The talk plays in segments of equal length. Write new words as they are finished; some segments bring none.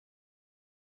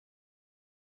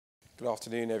Good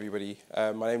afternoon, everybody.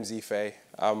 My name is Ife.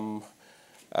 I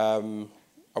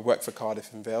work for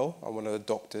Cardiff and Vale. I'm one of the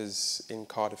doctors in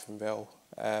Cardiff and Vale.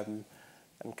 And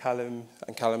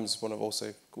Callum's one of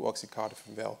also who works in Cardiff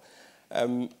and Vale.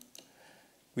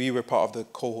 We were part of the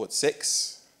cohort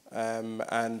 6,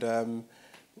 and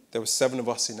there were 7 of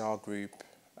us in our group,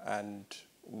 and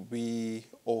we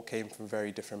all came from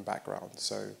very different backgrounds.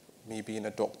 So me being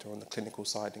a doctor on the clinical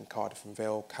side in Cardiff and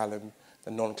Vale, Callum,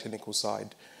 the non-clinical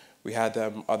side. We had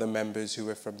other members who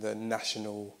were from the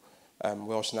National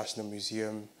Welsh National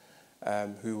Museum,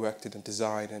 who worked in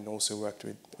design and also worked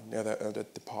with other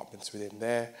departments within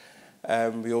there.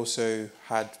 We also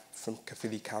had from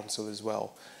Caerphilly Council as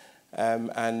well.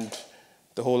 And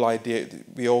the whole idea,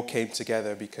 we all came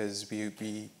together because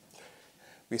we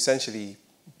essentially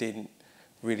didn't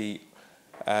really,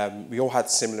 we all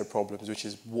had similar problems, which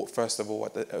is, first of all,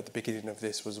 at the beginning of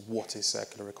this was, what is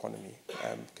circular economy?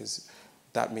 Because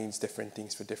that means different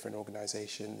things for different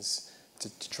organizations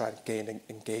to try and gain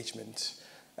engagement.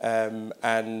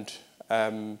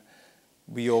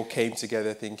 We all came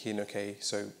together thinking, okay,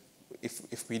 so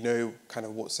if we know kind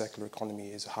of what circular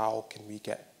economy is, how can we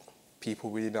get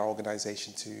people within our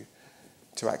organization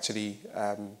to actually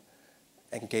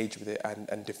engage with it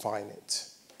and define it?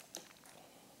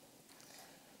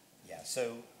 Yeah,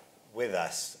 so with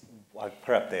us, I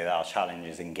put up there that our challenge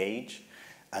is engage.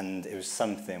 And it was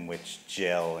something which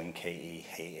Jill and Katie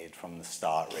hated from the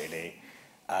start, really.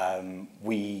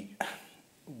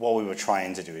 What we were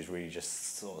trying to do is really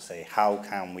just sort of say, how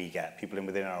can we get people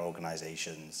within our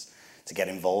organizations to get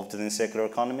involved in the circular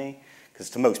economy? Because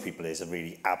to most people, it's a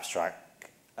really abstract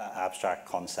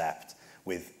concept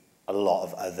with a lot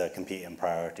of other competing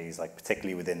priorities, like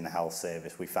particularly within the health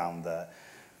service. We found that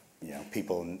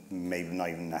people maybe not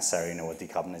even necessarily know what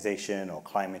decarbonisation or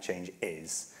climate change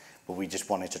is, but we just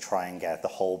wanted to try and get the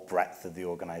whole breadth of the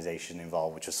organisation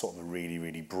involved, which was sort of a really,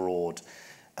 really broad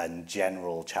and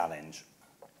general challenge.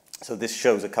 So this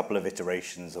shows a couple of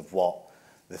iterations of what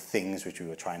the things which we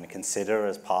were trying to consider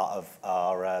as part of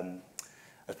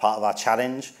our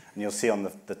challenge. And you'll see on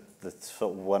the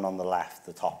sort of one on the left,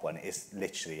 the top one, is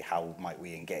literally how might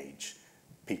we engage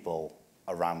people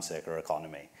around circular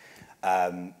economy.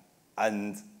 And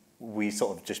we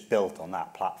sort of just built on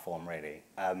that platform, really.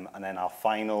 And then our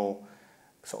final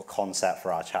sort of concept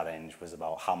for our challenge was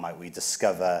about how might we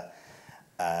discover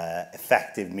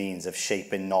effective means of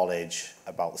shaping knowledge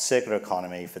about the circular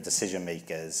economy for decision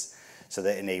makers so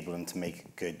that enable them to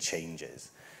make good changes.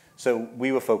 So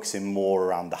we were focusing more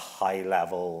around the high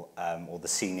level or the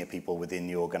senior people within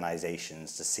the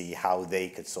organizations to see how they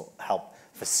could sort of help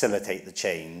facilitate the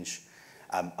change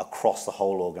across the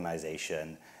whole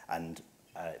organization, and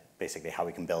basically how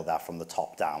we can build that from the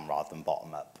top down rather than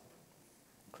bottom up.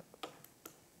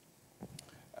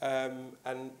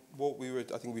 And what we were,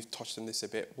 I think we've touched on this a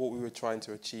bit, what we were trying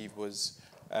to achieve was,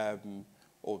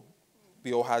 or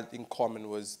we all had in common,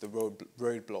 was the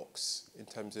roadblocks in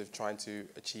terms of trying to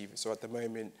achieve it. So at the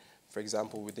moment, for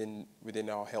example, within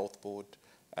our health board,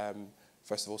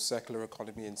 first of all, circular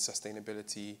economy and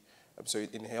sustainability. So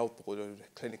in health board, or the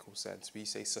clinical sense, we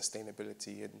say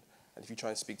sustainability, and if you try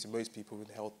and speak to most people in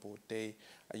the health board,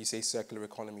 you say circular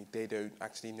economy, they don't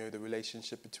actually know the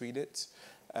relationship between it.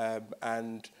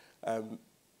 And a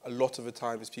lot of the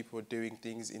times people are doing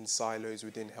things in silos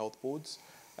within health boards.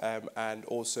 And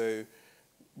also,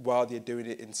 while they're doing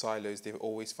it in silos, they're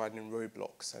always finding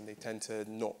roadblocks, and they tend to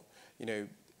not,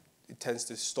 it tends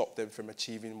to stop them from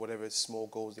achieving whatever small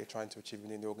goals they're trying to achieve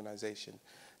within the organization.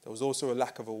 There was also a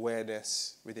lack of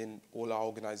awareness within all our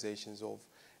organizations of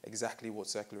exactly what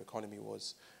circular economy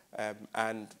was,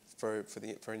 and for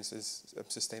instance,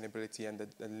 sustainability and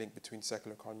the link between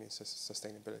circular economy and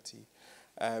sustainability.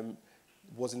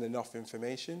 Wasn't enough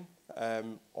information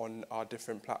on our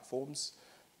different platforms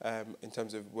in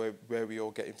terms of where we all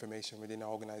get information within our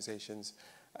organizations,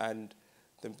 and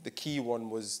the key one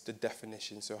was the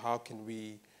definition. So how can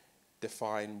we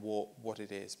define what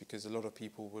it is? Because a lot of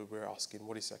people were asking,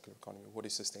 what is circular economy, what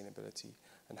is sustainability,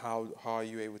 and how are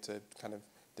you able to kind of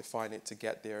define it to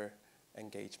get their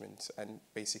engagement and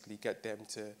basically get them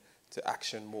to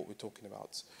action what we're talking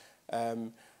about.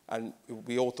 And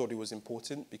we all thought it was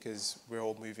important because we're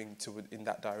all moving in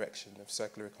that direction of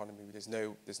circular economy. There's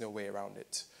no way around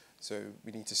it. So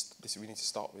we need to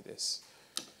start with this.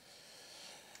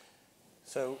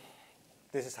 So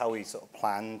this is how we sort of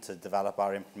plan to develop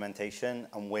our implementation,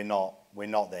 and we're not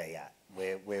there yet.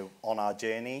 We're on our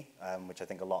journey, which I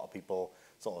think a lot of people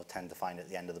sort of tend to find at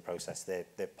the end of the process they're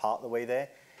part of the way there.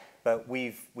 But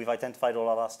we've identified all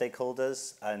of our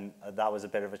stakeholders, and that was a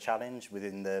bit of a challenge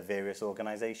within the various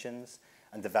organizations.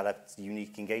 and developed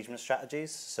unique engagement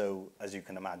strategies. So as you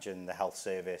can imagine, the health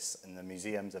service and the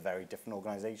museums are very different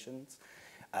organizations.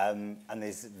 And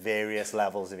there's various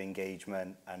levels of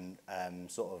engagement and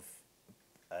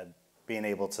being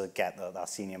able to get that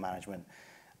senior management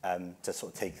to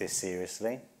sort of take this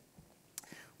seriously.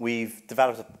 We've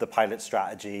developed the pilot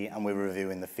strategy and we're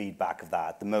reviewing the feedback of that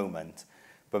at the moment.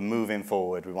 But moving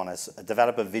forward, we want to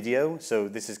develop a video. So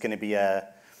this is going to be a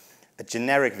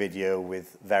generic video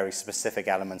with very specific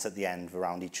elements at the end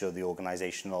around each of the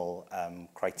organizational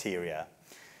criteria.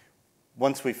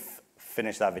 Once we've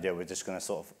finished that video, we're just going to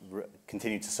sort of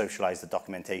continue to socialize the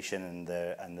documentation and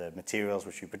the materials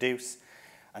which we produce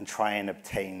and try and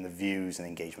obtain the views and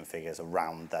engagement figures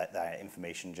around that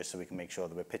information just so we can make sure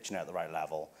that we're pitching it at the right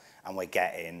level and we're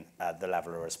getting the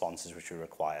level of responses which we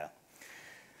require.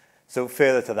 So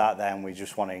further to that then, we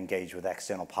just want to engage with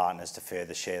external partners to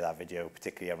further share that video,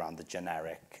 particularly around the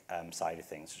generic side of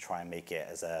things, to try and make it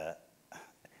as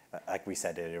like we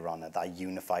said earlier on, that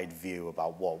unified view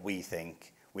about what we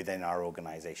think within our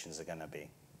organizations are going to be.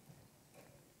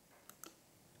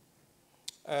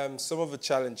 Some of the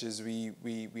challenges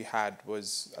we had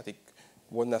was, I think,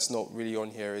 one that's not really on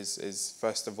here is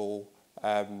first of all,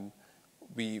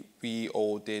 we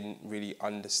all didn't really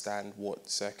understand what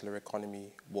circular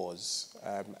economy was,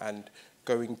 and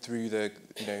going through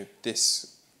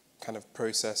this kind of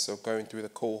process of going through the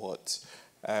cohort,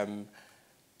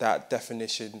 that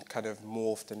definition kind of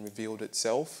morphed and revealed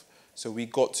itself. So we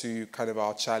got to kind of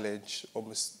our challenge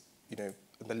almost, in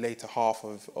the later half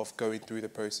of going through the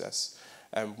process,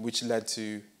 which led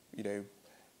to,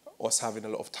 us having a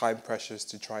lot of time pressures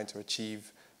to trying to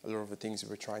achieve a lot of the things we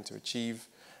were trying to achieve.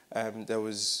 There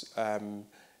was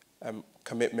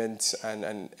commitment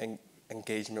and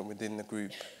engagement within the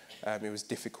group. It was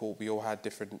difficult. We all had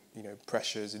different,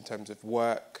 pressures in terms of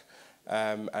work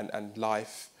and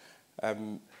life.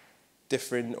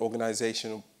 Different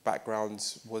organizational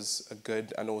backgrounds was a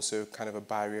good and also kind of a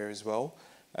barrier as well,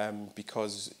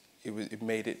 because it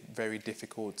made it very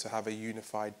difficult to have a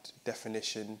unified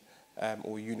definition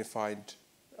or unified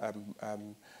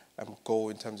goal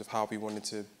in terms of how we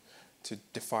wanted to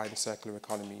define circular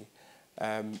economy.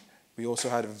 We also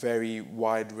had a very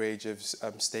wide range of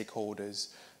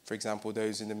stakeholders. For example,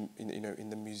 those in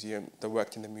the museum that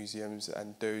worked in the museums,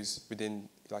 and those within,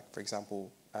 like for example,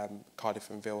 Cardiff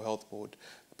and Vale Health Board.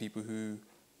 People who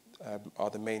are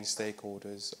the main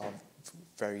stakeholders are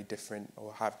very different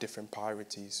or have different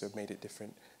priorities, so it made it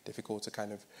difficult to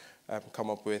kind of come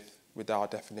up with our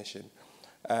definition.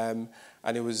 And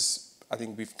it was, I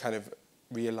think we've kind of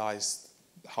realised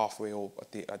halfway or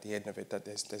at the end of it that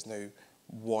there's no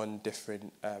one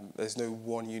different, there's no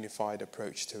one unified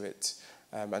approach to it,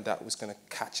 and that was going to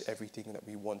catch everything that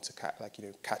we want to catch,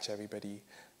 catch everybody.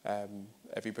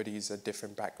 Everybody's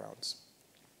different backgrounds.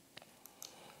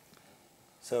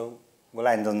 So we'll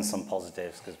end on some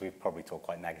positives because we've probably talked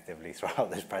quite negatively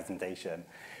throughout this presentation.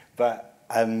 But,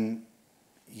 although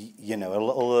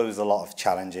there's a lot of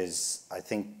challenges, I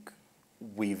think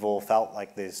we've all felt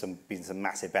like there's been some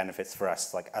massive benefits for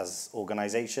us, like as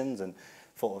organizations, and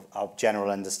for our general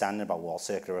understanding about what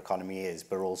circular economy is,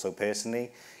 but also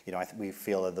personally, we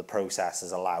feel that the process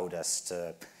has allowed us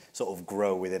to sort of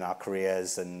grow within our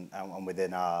careers and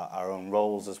within our own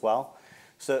roles as well.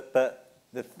 So, but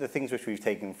the things which we've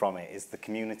taken from it is the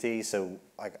community. So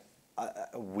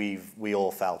we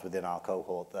all felt within our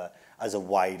cohort that as a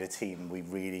wider team, we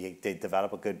really did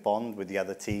develop a good bond with the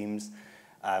other teams,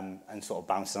 and sort of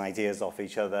bouncing ideas off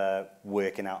each other,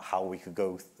 working out how we could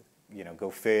go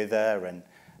further,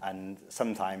 and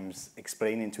sometimes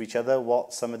explaining to each other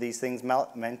what some of these things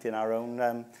meant in our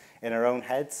own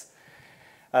heads.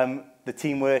 The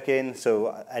team working,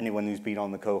 so anyone who's been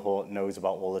on the cohort knows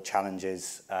about all the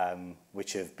challenges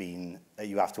which have been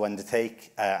you have to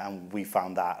undertake, and we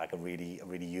found that like a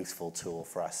really useful tool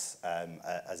for us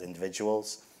as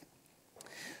individuals.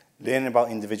 Learning about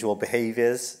individual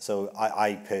behaviours. So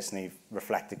I personally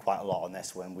reflected quite a lot on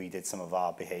this when we did some of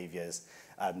our behaviours.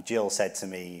 Jill said to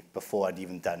me before I'd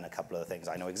even done a couple of the things,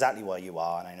 I know exactly where you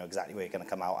are and I know exactly where you're going to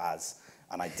come out as,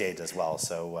 and I did as well.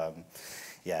 So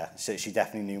yeah, so she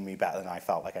definitely knew me better than I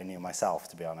felt like I knew myself,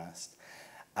 to be honest.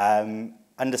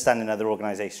 Understanding other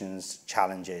organisations'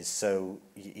 challenges. So,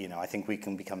 I think we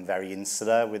can become very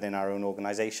insular within our own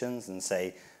organisations and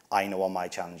say, I know what my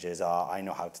challenges are, I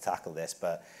know how to tackle this,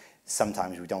 but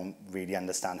sometimes we don't really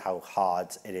understand how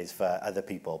hard it is for other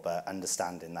people, but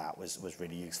understanding that was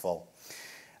really useful.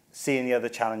 Seeing the other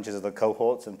challenges of the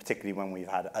cohorts, and particularly when we've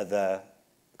had other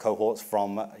cohorts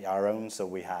from our own, so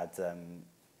we had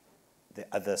the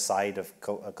other side of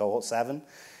cohort 7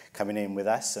 coming in with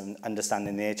us and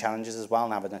understanding their challenges as well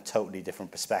and having a totally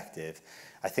different perspective.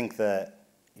 I think that,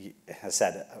 as I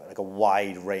said, like a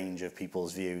wide range of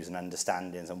people's views and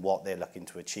understandings and what they're looking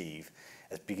to achieve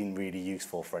has been really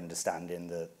useful for understanding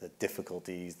the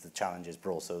difficulties, the challenges, but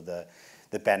also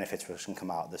the benefits which can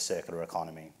come out of the circular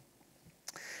economy.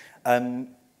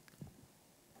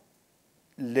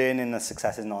 Learning the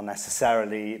success is not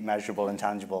necessarily measurable and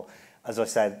tangible. As I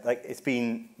said, like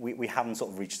we haven't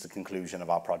sort of reached the conclusion of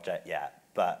our project yet,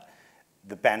 but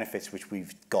the benefits which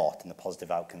we've got and the positive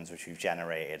outcomes which we've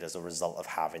generated as a result of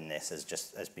having this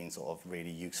has been sort of really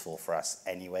useful for us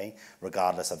anyway,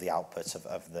 regardless of the outputs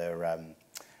of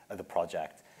the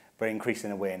project. But increasing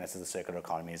awareness of the circular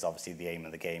economy is obviously the aim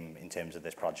of the game in terms of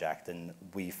this project, and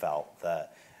we felt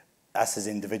that us as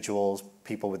individuals,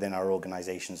 people within our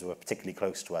organisations who are particularly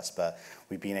close to us, but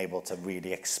we've been able to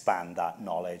really expand that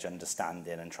knowledge,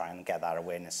 understanding, and try and get that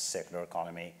awareness of circular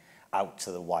economy out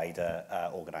to the wider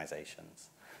organisations.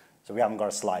 So we haven't got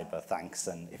a slide, but thanks,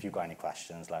 and if you've got any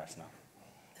questions, let us know.